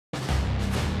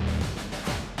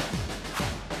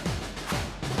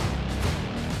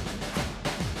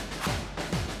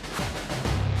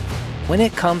When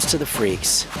it comes to the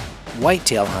freaks,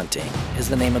 whitetail hunting is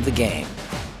the name of the game.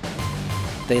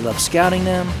 They love scouting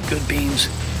them. Good beans,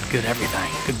 good everything,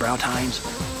 good brow tines.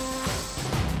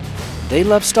 They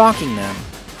love stalking them.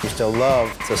 We still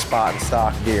love to spot and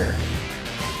stalk deer.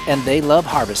 And they love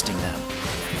harvesting them.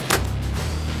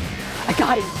 I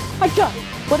got him! I got him!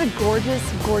 What a gorgeous,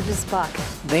 gorgeous buck.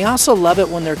 They also love it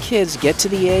when their kids get to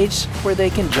the age where they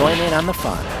can join in on the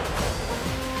fun.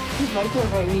 He's right there,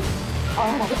 baby. Oh,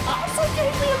 I'm so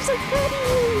crazy, I'm so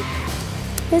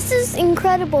pretty. This is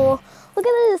incredible. Look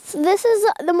at this. This is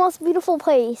the most beautiful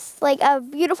place. Like a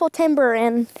beautiful timber,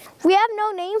 and we have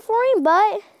no name for him,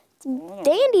 but it's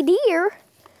Dandy Deer.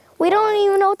 We don't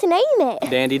even know what to name it.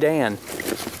 Dandy Dan.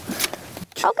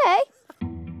 Okay.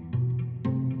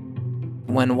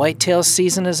 When whitetail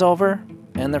season is over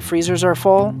and the freezers are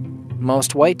full,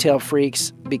 most whitetail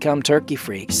freaks become turkey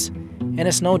freaks. And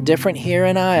it's no different here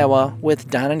in Iowa with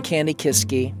Don and Candy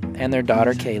Kiske and their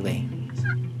daughter Kaylee.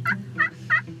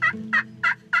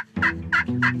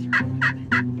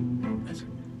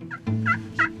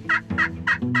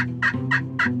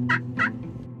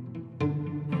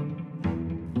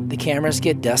 The cameras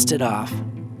get dusted off,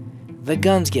 the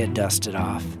guns get dusted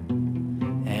off,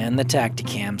 and the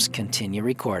Tactacams continue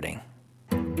recording.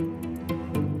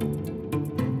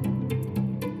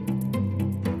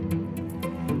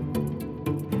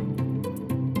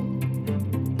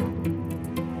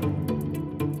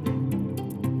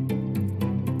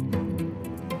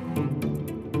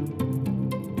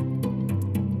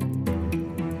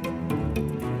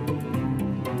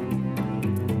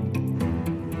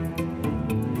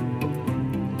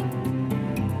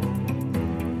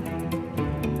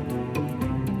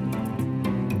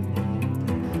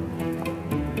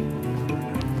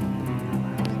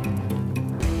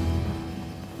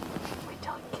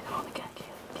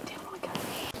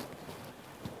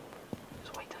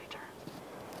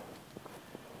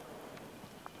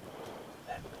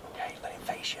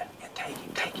 Face you and take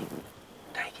him.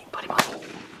 Put him on.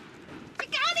 I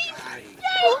got him!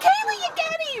 Yay, Kaylee, you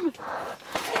got him!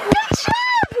 Good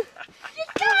job! You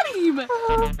got him!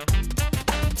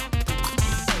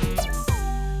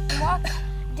 Walk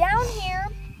down here,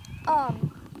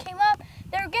 came up.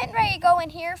 They were getting ready to go in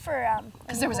here for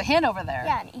Because there was a hen over there.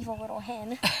 Yeah, an evil little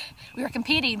hen. We were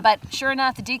competing, but sure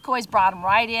enough, the decoys brought them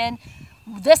right in.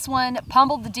 This one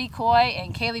pummeled the decoy,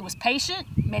 and Kaylee was patient,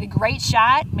 made a great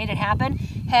shot, made it happen.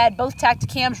 Had both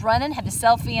Tactacams running, had the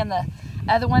selfie and the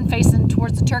other one facing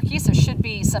towards the turkey, so should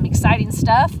be some exciting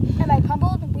stuff. And by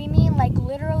pummeled, we mean like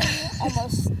literally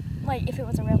almost like if it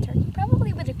was a real turkey,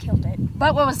 probably would have killed it.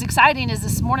 But what was exciting is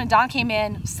this morning Don came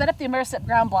in, set up the Ameristep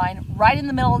ground blind right in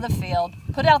the middle of the field,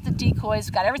 put out the decoys,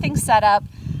 got everything set up,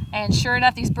 and sure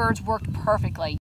enough, these birds worked perfectly.